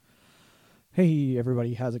Hey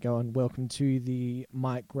everybody, how's it going? Welcome to the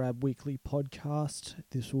Mike Grab Weekly podcast.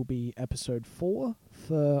 This will be episode 4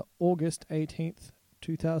 for August 18th,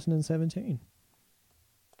 2017.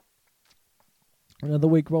 Another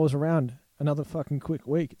week rolls around. Another fucking quick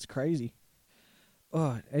week. It's crazy.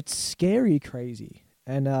 Oh, it's scary crazy.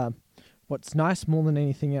 And what's nice more than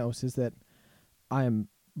anything else is that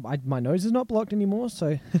my nose is not blocked anymore,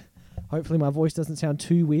 so hopefully my voice doesn't sound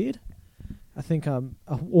too weird. I think I'm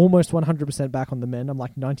almost 100% back on the mend. I'm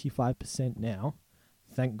like 95% now.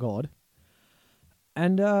 Thank God.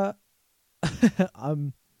 And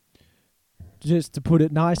just to put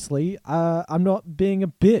it nicely, I'm not being a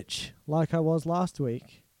bitch like I was last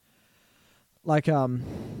week. Like I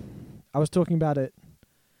was talking about it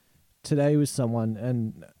today with someone,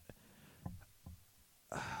 and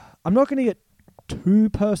I'm not going to get too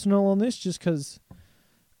personal on this just because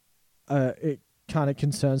it kind of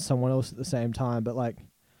concerns someone else at the same time, but like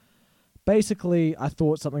basically I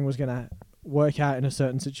thought something was going to work out in a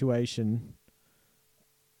certain situation,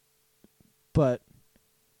 but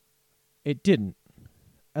it didn't.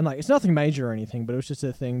 And like it's nothing major or anything, but it was just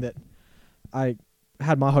a thing that I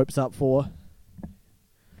had my hopes up for,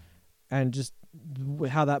 and just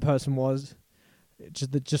how that person was, it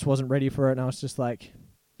just wasn't ready for it. And I was just like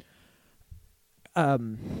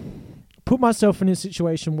put myself in a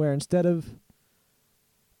situation where instead of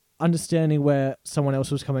understanding where someone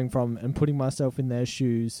else was coming from and putting myself in their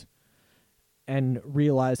shoes and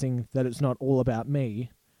realizing that it's not all about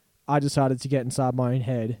me, I decided to get inside my own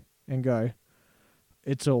head and go,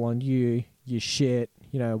 it's all on you, you shit,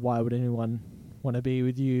 why would anyone want to be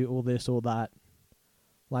with you, all this, all that.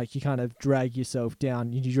 Like, you kind of drag yourself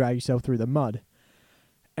down, you drag yourself through the mud.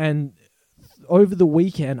 And over the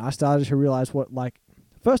weekend, I started to realize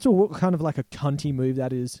first of all, what kind of like a cunty move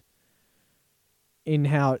that is, in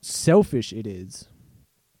how selfish it is.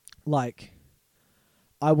 Like,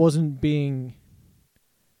 I wasn't being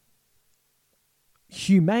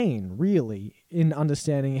humane, really, in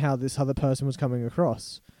understanding how this other person was coming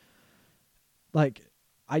across. Like,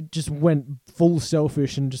 I just went full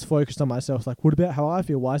selfish and just focused on myself. Like, what about how I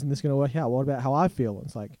feel? Why isn't this going to work out? What about how I feel? And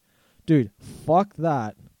it's like, dude, fuck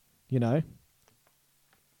that, And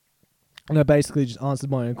I basically just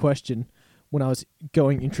answered my own question when I was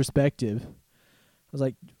going introspective. I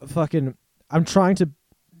was like, I'm trying to,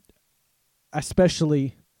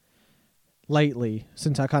 especially lately,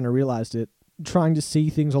 since I kind of realized it, trying to see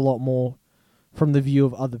things a lot more from the view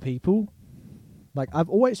of other people. Like, I've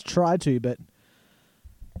always tried to, but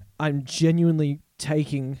I'm genuinely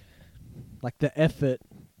taking, like, the effort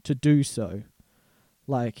to do so.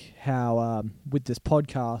 Like, how, with this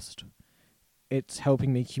podcast, it's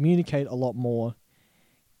helping me communicate a lot more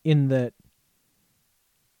in that,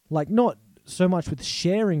 like, not so much with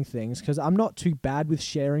sharing things, because I'm not too bad with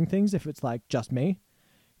sharing things if it's like just me,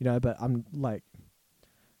 but I'm like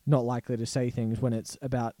not likely to say things when it's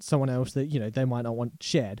about someone else that, they might not want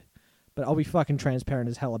shared, but I'll be fucking transparent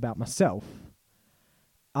as hell about myself.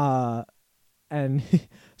 And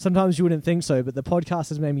sometimes you wouldn't think so, but the podcast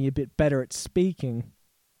has made me a bit better at speaking,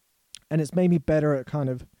 and it's made me better at kind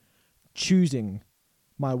of choosing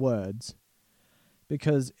my words.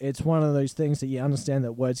 Because it's one of those things that you understand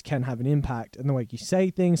that words can have an impact, and the way you say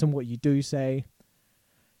things and what you do say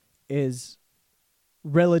is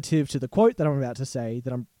relative to the quote that I'm about to say,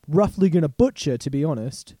 that I'm roughly going to butcher, to be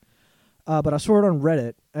honest. But I saw it on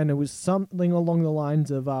Reddit, and it was something along the lines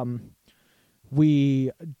of,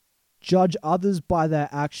 we judge others by their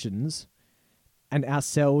actions and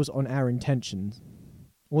ourselves on our intentions.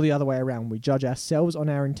 Or the other way around, we judge ourselves on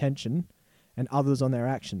our intention and others on their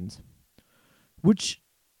actions. Which,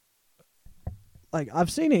 like, I've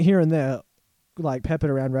seen it here and there, like, peppered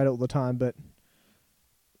around Reddit all the time, but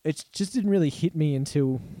it just didn't really hit me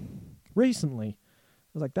until recently. I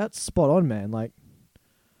was like, that's spot on, man. Like,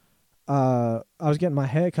 I was getting my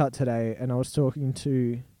hair cut today, and I was talking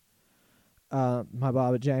to my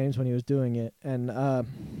barber, James, when he was doing it, and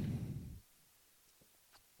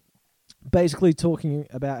basically talking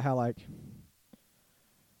about how, like,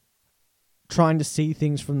 trying to see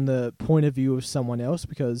things from the point of view of someone else,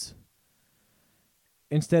 because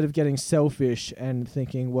instead of getting selfish and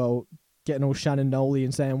thinking, well, getting all Shannon-Nolly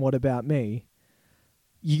and saying, what about me?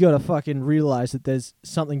 You gotta fucking realize that there's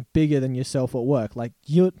something bigger than yourself at work. Like,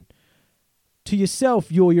 to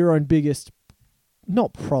yourself, you're your own biggest,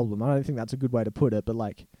 not problem, I don't think that's a good way to put it, but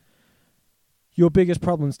like, your biggest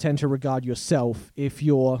problems tend to regard yourself if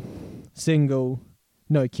you're single,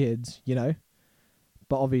 no kids,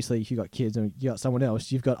 But obviously, if you've got kids and you got someone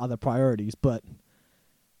else, you've got other priorities. But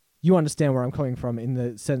you understand where I'm coming from, in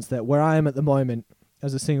the sense that where I am at the moment,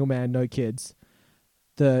 as a single man, no kids,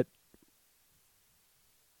 that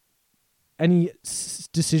any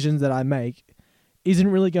decisions that I make isn't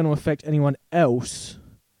really going to affect anyone else,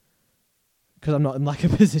 because I'm not in like a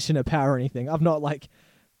position of power or anything. I've not like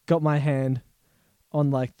got my hand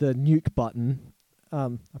on like the nuke button. I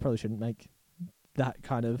probably shouldn't make that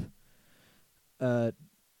kind of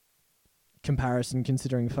comparison,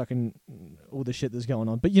 considering fucking all the shit that's going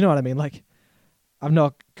on. But you know what I mean? Like, I've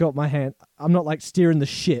not got my hand. I'm not like steering the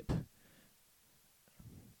ship.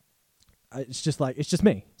 It's just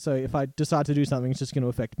me. So if I decide to do something, it's just going to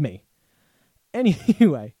affect me.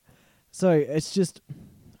 Anyway, so it's just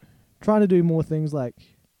trying to do more things like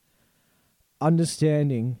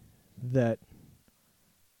understanding that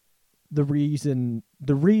the reasoning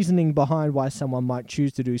behind why someone might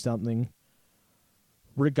choose to do something,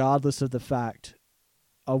 regardless of the fact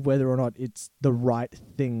of whether or not it's the right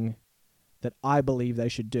thing that I believe they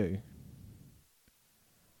should do.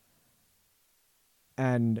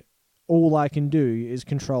 And all I can do is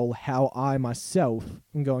control how I myself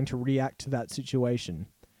am going to react to that situation.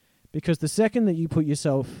 Because the second that you put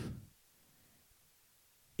yourself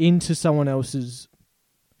into someone else's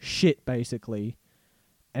shit, basically,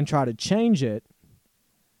 and try to change it,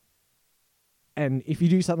 and if you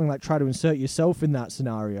do something like try to insert yourself in that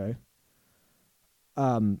scenario,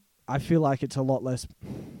 I feel like it's a lot less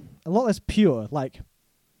pure. Like,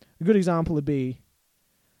 a good example would be,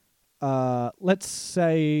 let's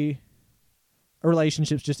say a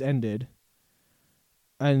relationship's just ended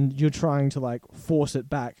and you're trying to like force it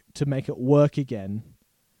back to make it work again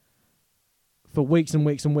for weeks and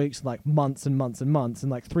weeks and weeks, like months and months and months,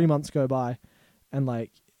 and like 3 months go by, and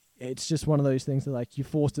like it's just one of those things that like you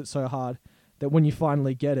forced it so hard that when you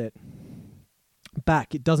finally get it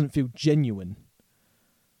back, it doesn't feel genuine.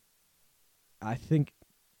 I think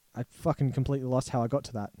I fucking completely lost how I got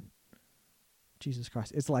to that. Jesus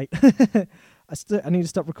Christ, it's late. I need to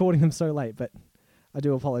stop recording them so late, but I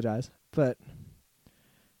do apologize. But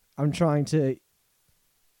I'm trying to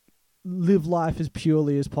live life as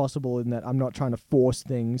purely as possible in that I'm not trying to force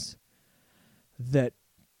things that,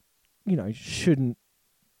 you know, shouldn't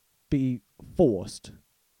be forced.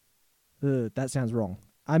 That sounds wrong.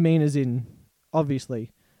 I mean as in,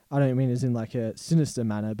 obviously, I don't mean as in like a sinister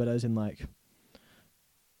manner, but as in like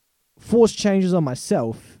force changes on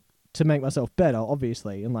myself to make myself better,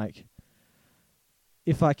 obviously. And like,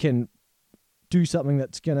 if I can do something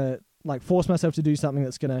that's gonna like force myself to do something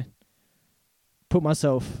that's gonna put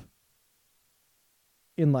myself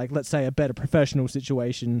in like, let's say, a better professional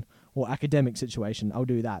situation or academic situation, I'll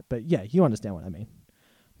do that. But yeah, you understand what I mean.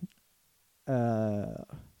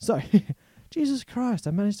 So Jesus Christ,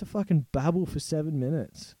 I managed to fucking babble for 7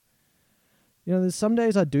 minutes. You know, there's some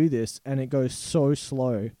days I do this and it goes so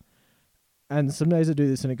slow, and some days I do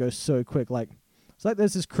this and it goes so quick. Like, it's like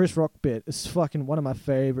there's this Chris Rock bit. It's fucking one of my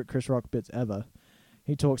favorite Chris Rock bits ever.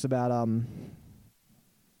 He talks about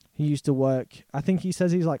he used to work, I think he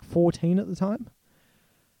says he's like 14 at the time.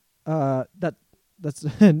 That's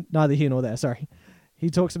neither here nor there, sorry. He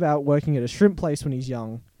talks about working at a shrimp place when he's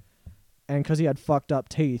young, and because he had fucked up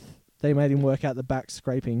teeth, they made him work out the back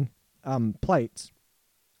scraping plates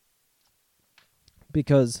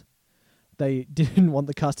because they didn't want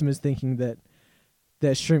the customers thinking that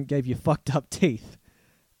their shrimp gave you fucked up teeth.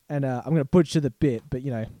 And I'm going to butcher the bit, but,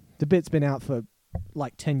 you know, the bit's been out for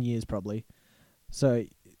like 10 years probably. So,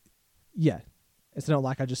 yeah, it's not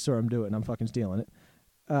like I just saw him do it and I'm fucking stealing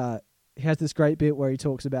it. He has this great bit where he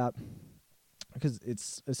talks about, because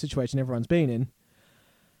it's a situation everyone's been in,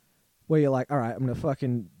 where you're like, all right, I'm going to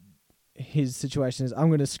fucking, his situation is, I'm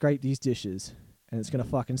going to scrape these dishes and it's going to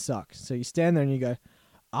fucking suck. So you stand there and you go,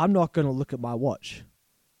 I'm not going to look at my watch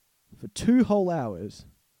for 2 whole hours.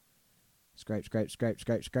 Scrape, scrape, scrape,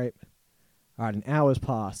 scrape, scrape. All right, an hour's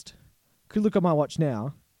passed. Could look at my watch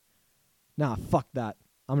now. Nah, fuck that.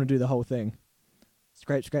 I'm going to do the whole thing.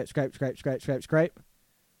 Scrape, scrape, scrape, scrape, scrape, scrape, scrape.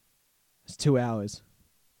 It's 2 hours.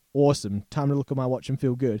 Awesome. Time to look at my watch and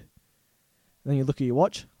feel good. And then you look at your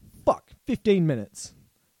watch. Fuck, 15 minutes.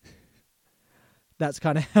 That's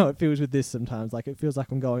kind of how it feels with this sometimes. Like, it feels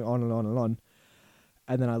like I'm going on and on and on.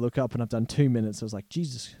 And then I look up and I've done 2 minutes. I was like,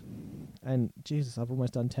 Jesus. And Jesus, I've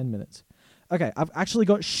almost done 10 minutes. Okay, I've actually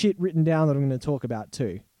got shit written down that I'm going to talk about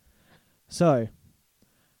too. So,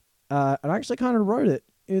 and I actually kind of wrote it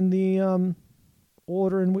in the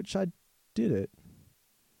order in which I did it.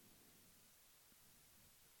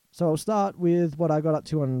 So I'll start with what I got up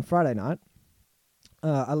to on Friday night.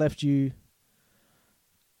 I left you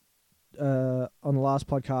on the last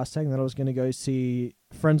podcast saying that I was going to go see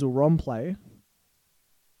Frenzal Rom play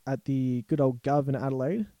at the good old Gov in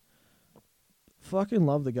Adelaide. Fucking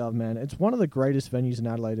love the Gov, man. It's one of the greatest venues in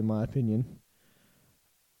Adelaide, in my opinion.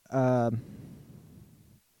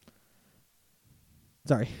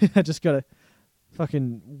 Sorry, I just got a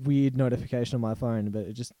fucking weird notification on my phone, but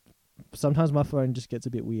it just sometimes my phone just gets a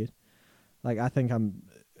bit weird. Like I think I'm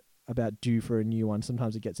about due for a new one.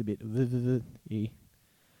 Sometimes it gets a bit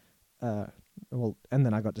well, and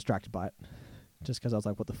then I got distracted by it just because I was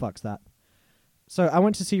like, what the fuck's that? So I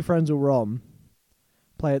went to see Frenzal Rom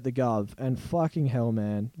play at the Gov, and fucking hell,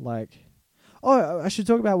 man. Like, oh, I should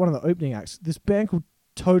talk about one of the opening acts. This band called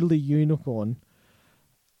Totally Unicorn.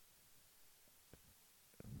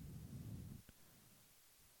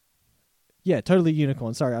 Yeah, Totally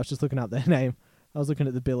Unicorn. Sorry, I was just looking up their name. I was looking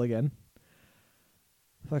at the bill again.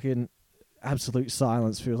 Fucking absolute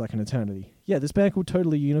silence feels like an eternity. Yeah, this band called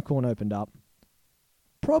Totally Unicorn opened up.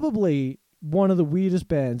 Probably one of the weirdest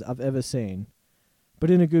bands I've ever seen,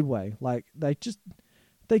 but in a good way. Like, they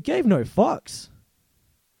gave no fucks.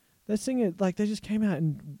 Their singer, like, they just came out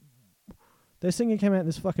and their singer came out in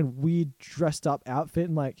this fucking weird dressed up outfit,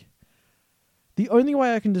 and like, the only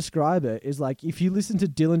way I can describe it is like if you listen to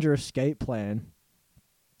Dillinger Escape Plan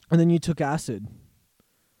and then you took acid.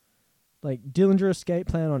 Like Dillinger Escape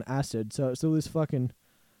Plan on acid, so it's all this fucking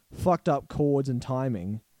fucked up chords and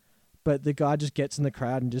timing, but the guy just gets in the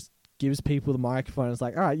crowd and just gives people the microphone. It's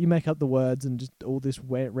like, all right, you make up the words, and just all this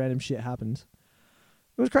random shit happens.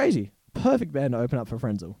 It was crazy. Perfect band to open up for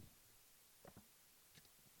Frenzal.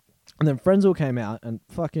 And then Frenzal came out and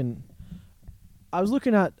fucking... I was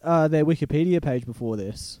looking at their Wikipedia page before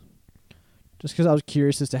this, just because I was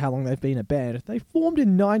curious as to how long they've been a band. They formed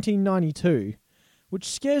in 1992, which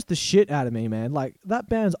scares the shit out of me, man. Like, that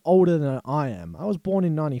band's older than I am. I was born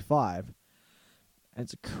in 95. And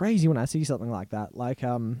it's crazy when I see something like that. Like,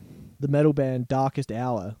 the metal band Darkest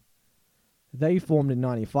Hour, they formed in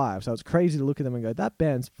 95. So it's crazy to look at them and go, that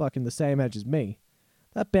band's fucking the same age as me.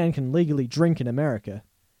 That band can legally drink in America.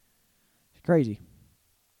 It's crazy.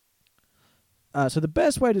 So the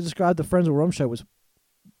best way to describe the Frenzal Rom show was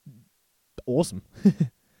awesome.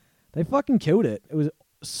 They fucking killed it. It was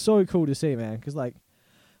so cool to see, man. Because, like,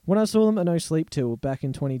 when I saw them at No Sleep Till back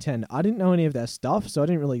in 2010, I didn't know any of their stuff, so I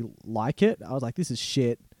didn't really like it. I was like, this is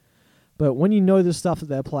shit. But when you know the stuff that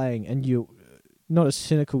they're playing and you're not a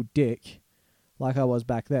cynical dick like I was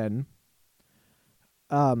back then,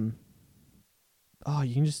 you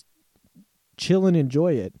can just chill and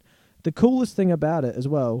enjoy it. The coolest thing about it as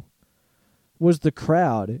well was the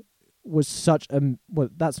crowd was such a... Well,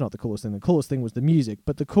 that's not the coolest thing. The coolest thing was the music.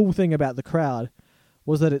 But the cool thing about the crowd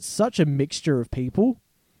was that it's such a mixture of people.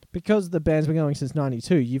 Because the band's been going since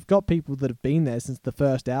 92, you've got people that have been there since the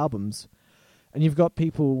first albums. And you've got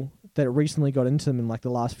people that recently got into them in like the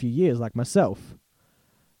last few years, like myself.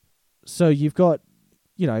 So you've got,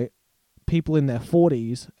 you know, people in their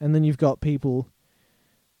 40s. And then you've got people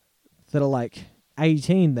that are like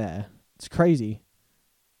 18 there. It's crazy.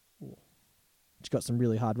 It's got some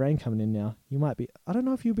really hard rain coming in now. You might be... I don't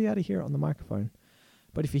know if you'll be able to hear it on the microphone.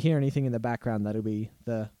 But if you hear anything in the background, that'll be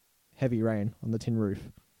the heavy rain on the tin roof.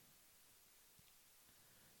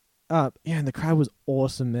 Yeah, and the crowd was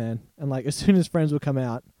awesome, man. And like, as soon as Frenzal come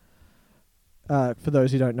out, for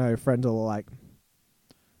those who don't know, Frenzal are like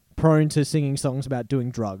prone to singing songs about doing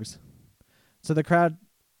drugs. So the crowd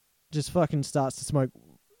just fucking starts to smoke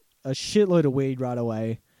a shitload of weed right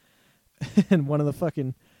away. And one of the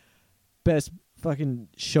fucking best fucking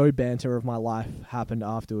show banter of my life happened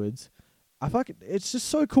afterwards. It's just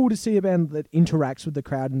so cool to see a band that interacts with the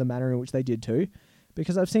crowd in the manner in which they did too.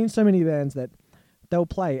 Because I've seen so many bands that they'll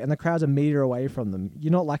play and the crowd's a meter away from them.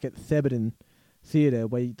 You're not like at Thebarton Theatre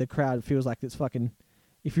where the crowd feels like it's fucking...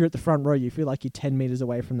 If you're at the front row, you feel like you're 10 meters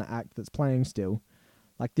away from the act that's playing still.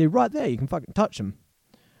 Like, they're right there. You can fucking touch them.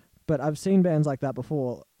 But I've seen bands like that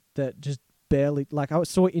before that just barely... Like, I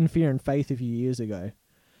saw In Fear and Faith a few years ago.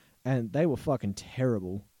 And they were fucking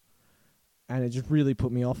terrible. And it just really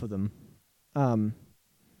put me off of them.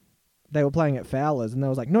 They were playing at Fowler's and there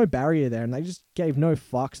was like no barrier there and they just gave no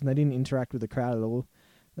fucks and they didn't interact with the crowd at all.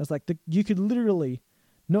 And it was like, you could literally...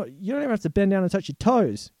 you don't even have to bend down and touch your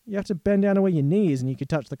toes. You have to bend down to where your knee is and you could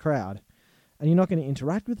touch the crowd. And you're not going to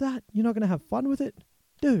interact with that? You're not going to have fun with it?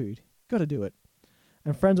 Dude, got to do it.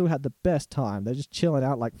 And Frenzal had the best time. They're just chilling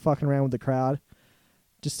out, like fucking around with the crowd.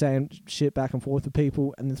 Just saying shit back and forth with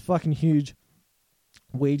people. And this fucking huge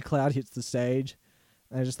weed cloud hits the stage.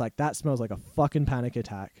 And they're just like, that smells like a fucking panic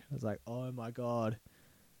attack. I was like, oh my God.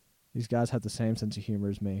 These guys have the same sense of humor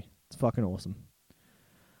as me. It's fucking awesome.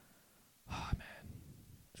 Oh, man.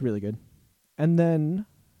 It's really good. And then...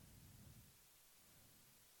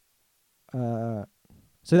 so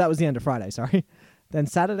that was the end of Friday, sorry. Then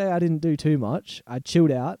Saturday I didn't do too much. I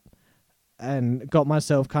chilled out and got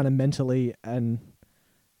myself kind of mentally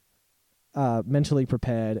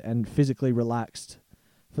prepared and physically relaxed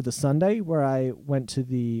for the Sunday, where I went to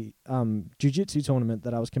the jiu-jitsu tournament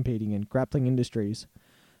that I was competing in, Grappling Industries,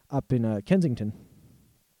 up in Kensington.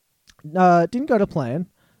 Didn't go to plan.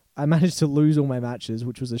 I managed to lose all my matches,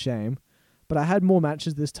 which was a shame. But I had more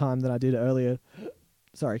matches this time than I did earlier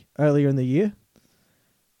in the year.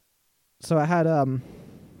 So I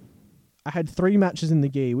had 3 matches in the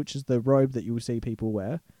gi, which is the robe that you would see people wear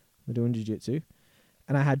when they're doing jiu-jitsu.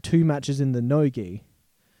 And I had 2 matches in the no gi.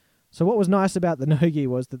 So what was nice about the no gi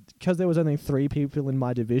was that because there was only 3 people in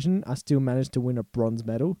my division, I still managed to win a bronze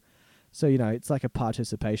medal. So, it's like a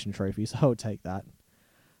participation trophy, so I would take that.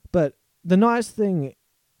 But the nice thing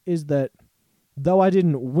is that though I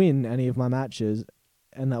didn't win any of my matches,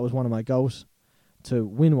 and that was one of my goals to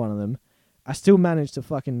win one of them, I still managed to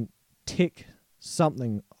fucking tick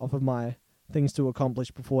something off of my things to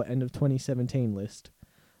accomplish before end of 2017 list.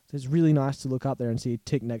 So it's really nice to look up there and see a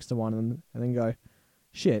tick next to one of them and then go,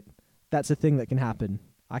 shit, that's a thing that can happen.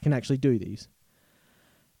 I can actually do these.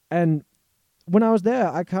 And when I was there,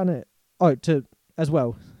 I kind of... as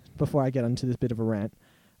well, before I get into this bit of a rant,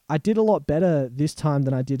 I did a lot better this time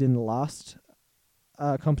than I did in the last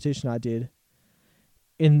competition I did,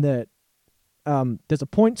 in that there's a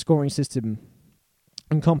point scoring system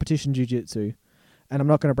in competition jiu-jitsu, and I'm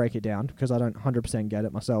not going to break it down because I don't 100% get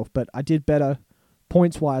it myself, but I did better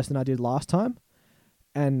points-wise than I did last time,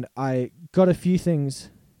 and I got a few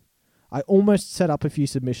things. I almost set up a few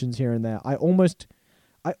submissions here and there. I almost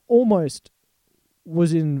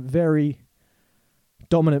was in very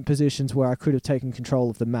dominant positions where I could have taken control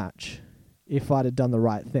of the match if I'd have done the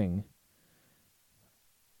right thing.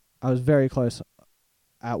 I was very close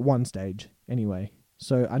at one stage anyway.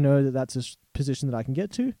 So I know that that's a position that I can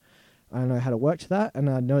get to. I know how to work to that, and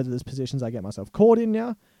I know that there's positions I get myself caught in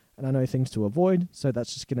now, and I know things to avoid, so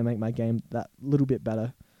that's just going to make my game that little bit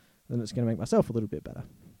better, and it's going to make myself a little bit better.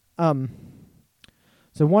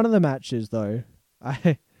 So one of the matches, though,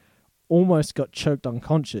 I almost got choked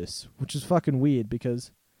unconscious, which is fucking weird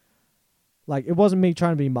because, it wasn't me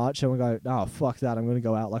trying to be macho and go, oh, fuck that, I'm going to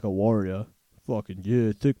go out like a warrior. Fucking,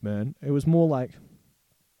 yeah, thick man. It was more like,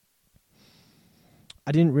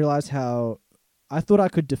 I didn't realize how, I thought I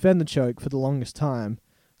could defend the choke for the longest time,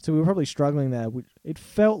 so we were probably struggling there. It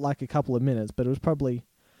felt like a couple of minutes, but it was probably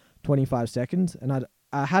 25 seconds, and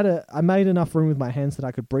I made enough room with my hands that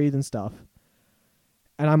I could breathe and stuff,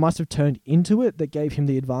 and I must have turned into it that gave him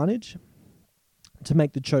the advantage to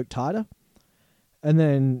make the choke tighter. And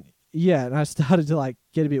then, and I started to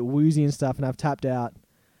get a bit woozy and stuff, and I've tapped out.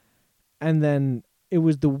 And then it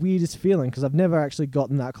was the weirdest feeling because I've never actually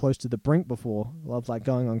gotten that close to the brink before of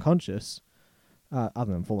going unconscious,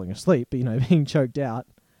 other than falling asleep, but being choked out.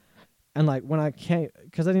 And when I came,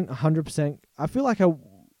 because I didn't 100%, I feel like I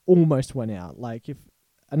almost went out. If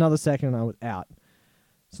another second I was out.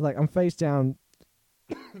 So I'm face down,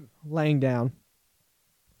 laying down,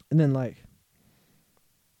 and then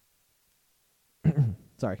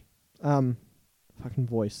sorry, fucking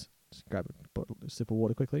voice. Just grab a sip of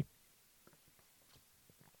water quickly.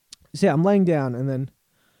 So I'm laying down, and then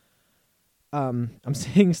I'm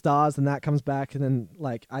seeing stars, and that comes back, and then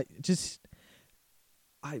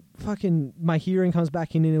my hearing comes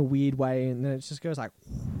back in a weird way, and then it just goes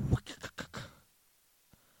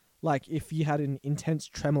like if you had an intense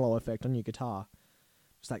tremolo effect on your guitar.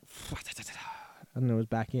 It's and then it was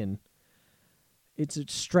back in. It's a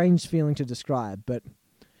strange feeling to describe, but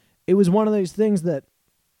it was one of those things that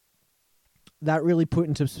really put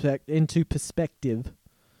into perspective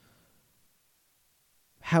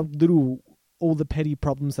how little all the petty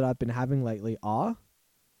problems that I've been having lately are.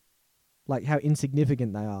 How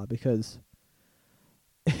insignificant they are, because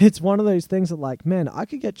it's one of those things that man, I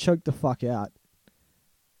could get choked the fuck out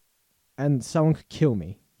and someone could kill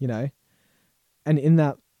me, And in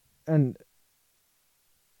that, and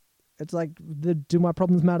it's do my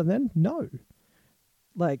problems matter then? No.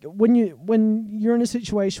 When you're in a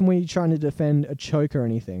situation where you're trying to defend a choke or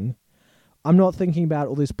anything, I'm not thinking about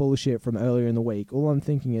all this bullshit from earlier in the week. All I'm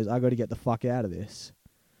thinking is I got to get the fuck out of this.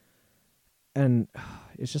 And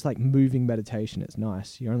it's just moving meditation. It's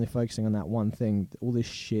nice. You're only focusing on that one thing. All this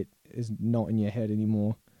shit is not in your head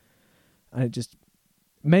anymore. And it just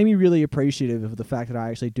made me really appreciative of the fact that I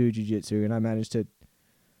actually do jiu-jitsu and I managed to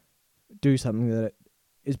do something that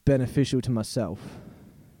is beneficial to myself.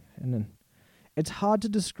 And then it's hard to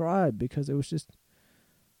describe because it was just,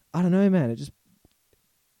 I don't know, man. It just,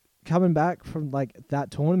 coming back from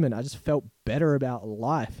that tournament, I just felt better about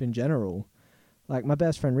life in general. My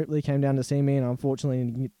best friend Ripley came down to see me, and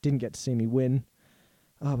unfortunately didn't get to see me win.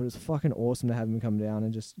 Oh, but it was fucking awesome to have him come down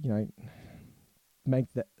and just,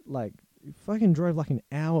 make that, fucking drove an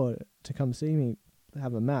hour to come see me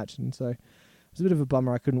have a match. And so was a bit of a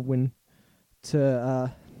bummer I couldn't win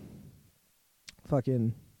to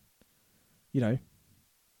fucking, to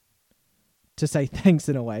say thanks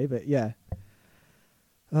in a way. But yeah,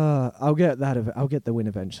 I'll get the win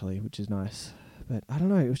eventually, which is nice. But I don't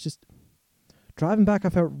know. It was just driving back. I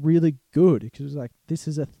felt really good because it was like, this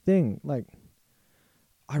is a thing. Like,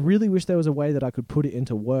 I really wish there was a way that I could put it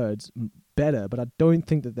into words better, but I don't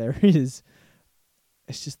think that there is.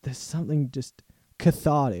 It's just, there's something just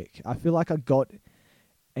cathartic. I feel like I got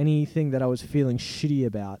anything that I was feeling shitty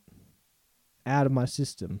about out of my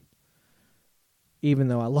system, even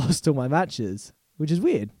though I lost all my matches, which is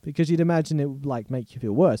weird because you'd imagine it would like make you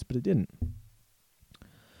feel worse, but it didn't.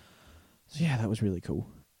 So yeah, that was really cool.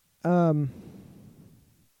 Let's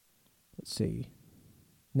see.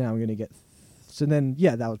 Now I'm going to get... So then,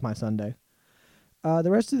 yeah, that was my Sunday. The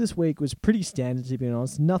rest of this week was pretty standard, to be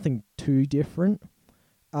honest. Nothing too different.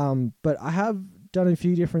 But I have done a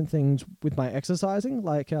few different things with my exercising.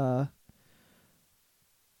 Like, not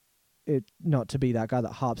to be that guy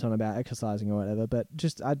that harps on about exercising or whatever, but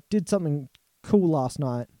just I did something cool last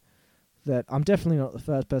night that I'm definitely not the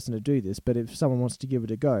first person to do this, but if someone wants to give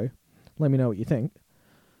it a go, let me know what you think.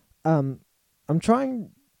 I'm going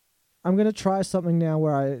to try something now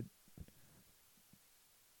where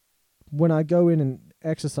when I go in and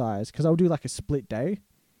exercise, because I'll do like a split day.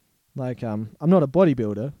 Like, I'm not a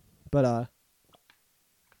bodybuilder, but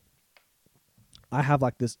I have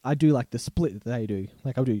like this, I do like the split that they do.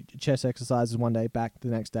 Like, I'll do chest exercises one day, back the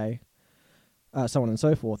next day, so on and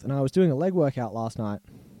so forth. And I was doing a leg workout last night.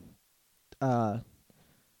 Yeah,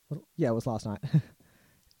 it was last night.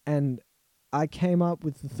 And I came up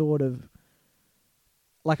with the thought of,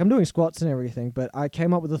 like, I'm doing squats and everything, but I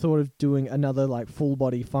came up with the thought of doing another, like, full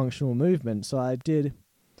body functional movement. So I did,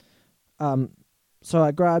 so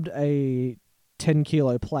I grabbed a 10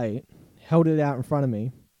 kilo plate, held it out in front of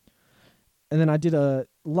me, and then I did a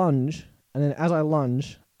lunge, and then as I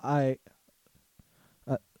lunge, I'm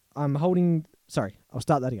holding, sorry, I'll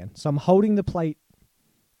start that again. So I'm holding the plate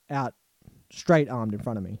out straight armed in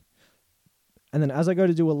front of me. And then as I go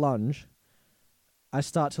to do a lunge, I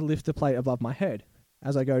start to lift the plate above my head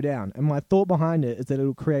as I go down. And my thought behind it is that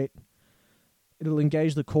it'll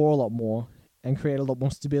engage the core a lot more and create a lot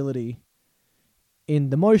more stability in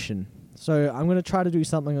the motion. So I'm going to try to do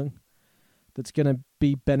something that's going to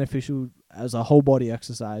be beneficial as a whole body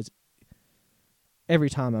exercise every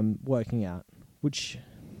time I'm working out, which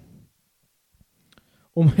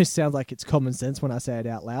almost sounds like it's common sense when I say it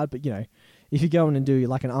out loud. But, if you go in and do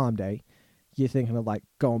like an arm day, you're thinking of like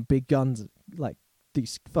going big guns, like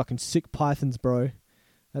these fucking sick pythons, bro.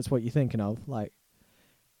 That's what you're thinking of. Like,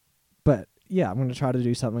 but yeah, I'm going to try to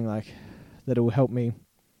do something like that will help me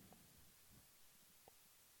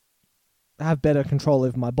have better control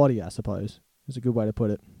over my body, I suppose, is a good way to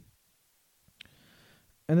put it.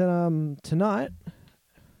 And then tonight,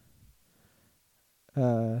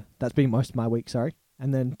 that's been most of my week, sorry.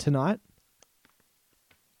 And then tonight,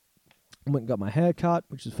 I went and got my hair cut,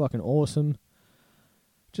 which is fucking awesome.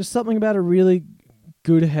 Just something about a really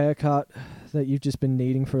good haircut that you've just been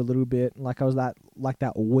needing for a little bit. Like, I was that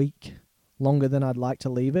week longer than I'd like to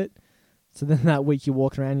leave it. So then that week you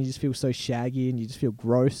walk around, you just feel so shaggy and you just feel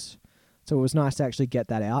gross. So it was nice to actually get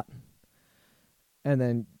that out. And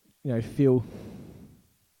then, feel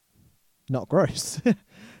not gross.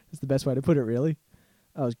 It's the best way to put it, really.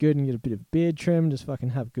 I was good and get a bit of beard trim, just fucking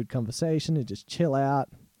have good conversation and just chill out,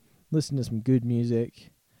 listen to some good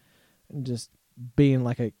music, and just be in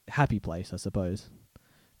like a happy place, I suppose.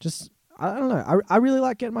 Just, I don't know. I really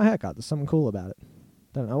like getting my hair cut. There's something cool about it.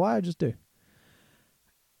 Don't know why, I just do.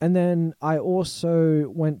 And then I also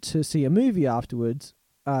went to see a movie afterwards.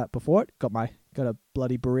 Before it, got a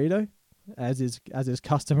bloody burrito, as is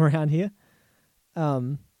custom around here.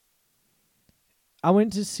 I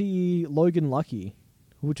went to see Logan Lucky,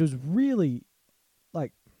 which was really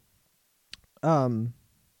like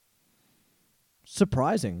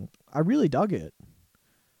surprising. I really dug it.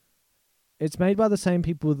 It's made by the same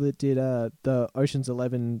people that did the Ocean's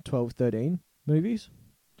 11, 12, 13 movies.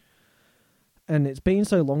 And it's been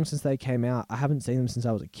so long since they came out. I haven't seen them since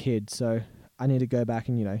I was a kid, so I need to go back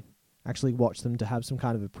and, actually watch them to have some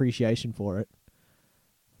kind of appreciation for it.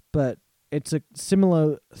 But it's a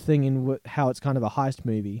similar thing in how it's kind of a heist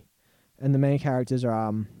movie. And the main characters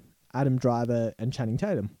are Adam Driver and Channing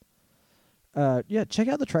Tatum. Yeah, check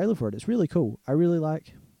out the trailer for it. It's really cool. I really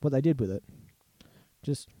like what they did with it.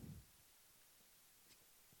 Just,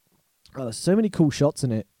 there's so many cool shots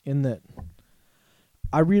in it, in that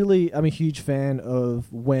I'm a huge fan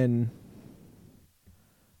of when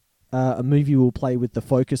a movie will play with the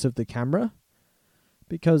focus of the camera,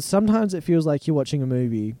 because sometimes it feels like you're watching a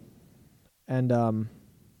movie and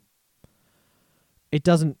it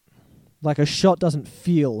doesn't, like, a shot doesn't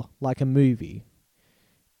feel like a movie,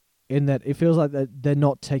 in that it feels like that they're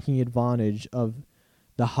not taking advantage of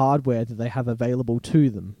the hardware that they have available to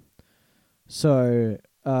them. So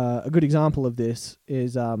a good example of this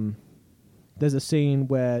is there's a scene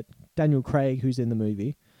where Daniel Craig, who's in the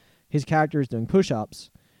movie, his character is doing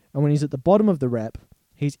push-ups, and when he's at the bottom of the rep,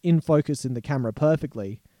 he's in focus in the camera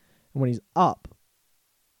perfectly, and when he's up,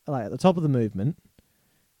 like at the top of the movement,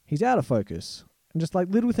 he's out of focus. And just like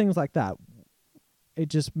little things like that, it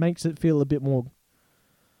just makes it feel a bit more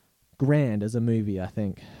grand as a movie, I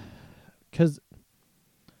think. Because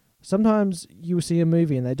sometimes you will see a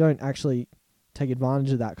movie and they don't actually take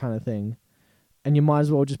advantage of that kind of thing, and you might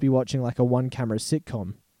as well just be watching like a one-camera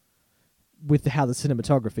sitcom with how the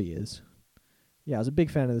cinematography is. Yeah, I was a big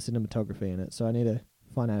fan of the cinematography in it, so I need to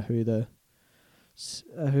find out who the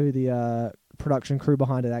production crew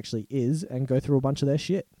behind it actually is and go through a bunch of their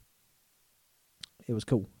shit. It was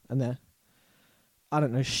cool. And I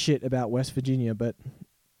don't know shit about West Virginia, but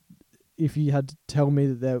if you had to tell me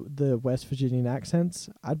that they're the West Virginian accents,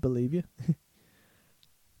 I'd believe you.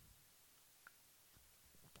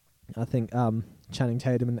 I think Channing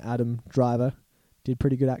Tatum and Adam Driver did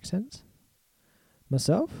pretty good accents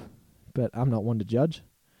myself, but I'm not one to judge.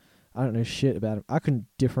 I don't know shit about them. I couldn't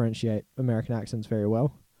differentiate American accents very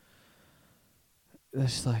well.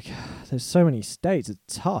 There's so many states, it's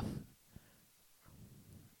tough.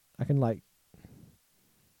 I can no,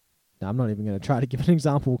 I'm not even going to try to give an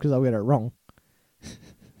example because I'll get it wrong.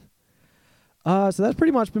 So that's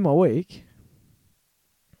pretty much been my week.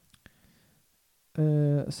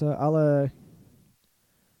 So I'll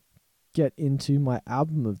get into my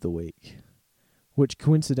album of the week, which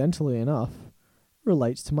coincidentally enough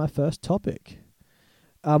relates to my first topic.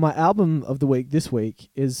 My album of the week this week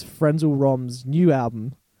is Frenzal Rhom's new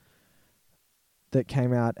album that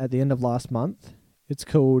came out at the end of last month. It's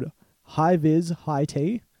called High Vis High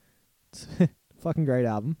Tea. It's a fucking great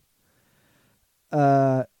album.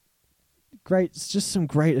 Great. It's just some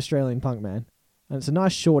great Australian punk, man. And it's a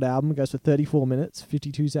nice short album. It goes for 34 minutes,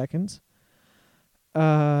 52 seconds.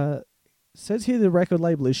 Says here the record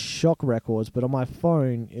label is Shock Records, but on my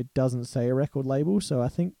phone it doesn't say a record label, so I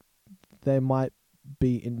think they might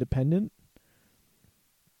be independent.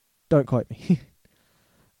 Don't quote me.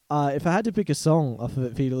 If I had to pick a song off of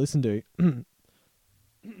it for you to listen to...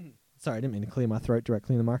 Sorry, I didn't mean to clear my throat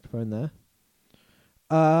directly in the microphone there.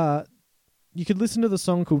 You could listen to the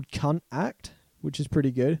song called Cunt Act, which is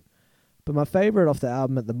pretty good. But my favourite off the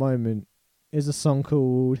album at the moment is a song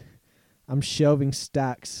called I'm Shelving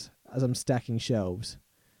Stacks as I'm Stacking Shelves,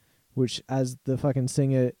 which, as the fucking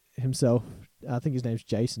singer himself, I think his name's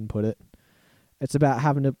Jason, put it, it's about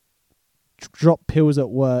having to drop pills at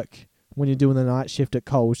work when you're doing the night shift at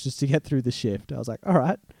Coles just to get through the shift. I was like, all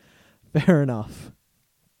right, fair enough.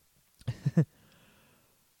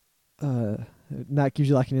 That gives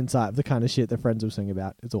you like an insight of the kind of shit their friends will sing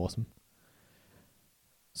about. It's awesome.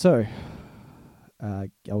 So,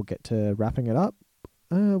 I'll get to wrapping it up.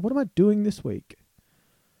 What am I doing this week?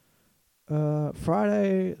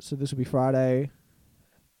 Friday, so this will be Friday.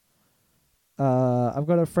 I've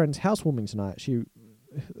got a friend's housewarming tonight.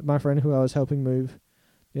 My friend who I was helping move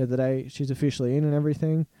the other day, she's officially in and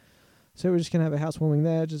everything. So we're just going to have a housewarming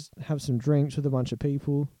there, just have some drinks with a bunch of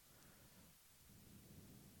people.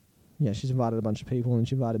 Yeah, she's invited a bunch of people and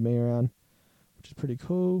she invited me around, which is pretty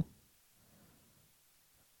cool.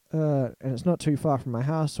 And it's not too far from my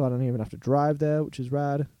house, so I don't even have to drive there, which is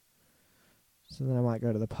rad. So then I might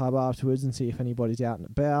go to the pub afterwards and see if anybody's out and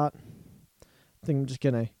about. I think I'm just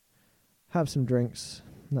going to have some drinks,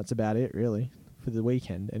 and that's about it, really, for the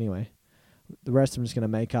weekend, anyway. The rest I'm just going to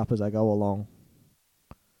make up as I go along.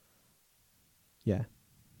 Yeah.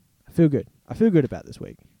 I feel good. I feel good about this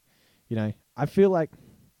week. You know, I feel like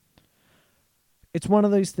it's one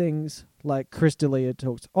of those things like Chris D'Elia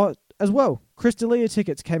talks... Oh, as well, Chris D'Elia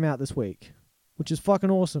tickets came out this week, which is fucking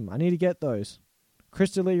awesome. I need to get those. Chris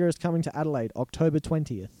D'Elia is coming to Adelaide, October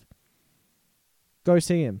 20th. Go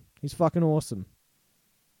see him. He's fucking awesome.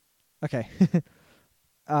 Okay.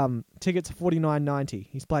 Tickets are $49.90.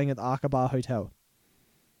 He's playing at the Arca Hotel.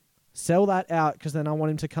 Sell that out, because then I want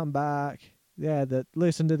him to come back. Yeah,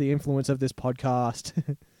 listen to the influence of this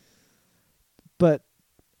podcast. But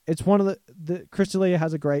it's one of the Chris D'Elia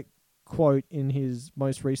has a great quote in his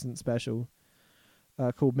most recent special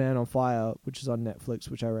called Man on Fire, which is on Netflix,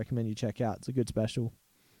 which I recommend you check out. It's a good special.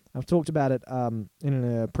 I've talked about it in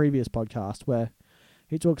a previous podcast where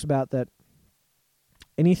he talks about that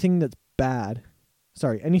anything that's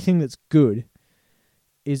good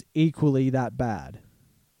is equally that bad.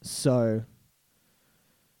 So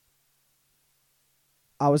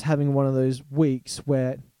I was having one of those weeks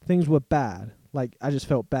where things were bad. Like, I just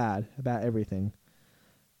felt bad about everything.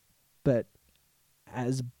 But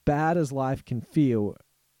as bad as life can feel,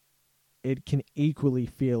 it can equally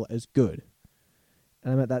feel as good.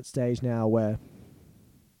 And I'm at that stage now where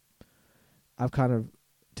I've kind of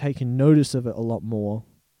taken notice of it a lot more.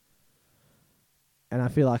 And I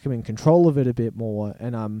feel like I'm in control of it a bit more.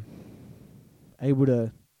 And I'm able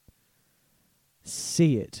to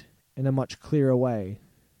see it in a much clearer way.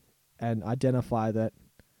 And identify that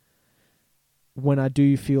when I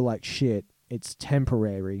do feel like shit, it's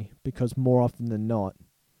temporary, because more often than not,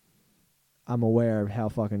 I'm aware of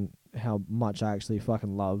how much I actually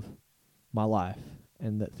fucking love my life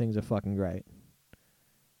and that things are fucking great.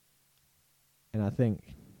 And I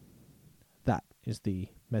think that is the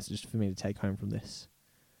message for me to take home from this.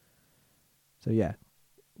 So yeah,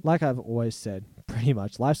 like I've always said, pretty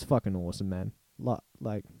much, life's fucking awesome, man.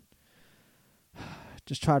 Like,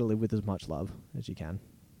 just try to live with as much love as you can.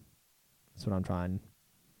 That's what I'm trying.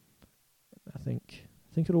 I think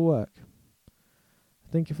it'll work.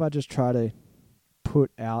 I think if I just try to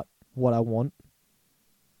put out what I want,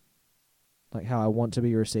 like how I want to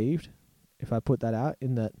be received, if I put that out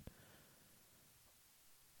in that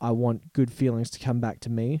I want good feelings to come back to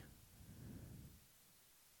me,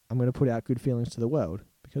 I'm going to put out good feelings to the world.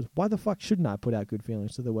 Because why the fuck shouldn't I put out good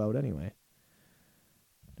feelings to the world anyway?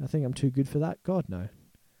 I think I'm too good for that? God, no.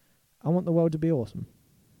 I want the world to be awesome.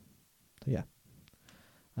 So yeah.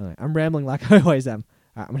 I don't know. I'm rambling like I always am.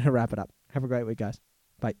 Alright, I'm going to wrap it up. Have a great week, guys.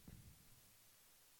 Bye.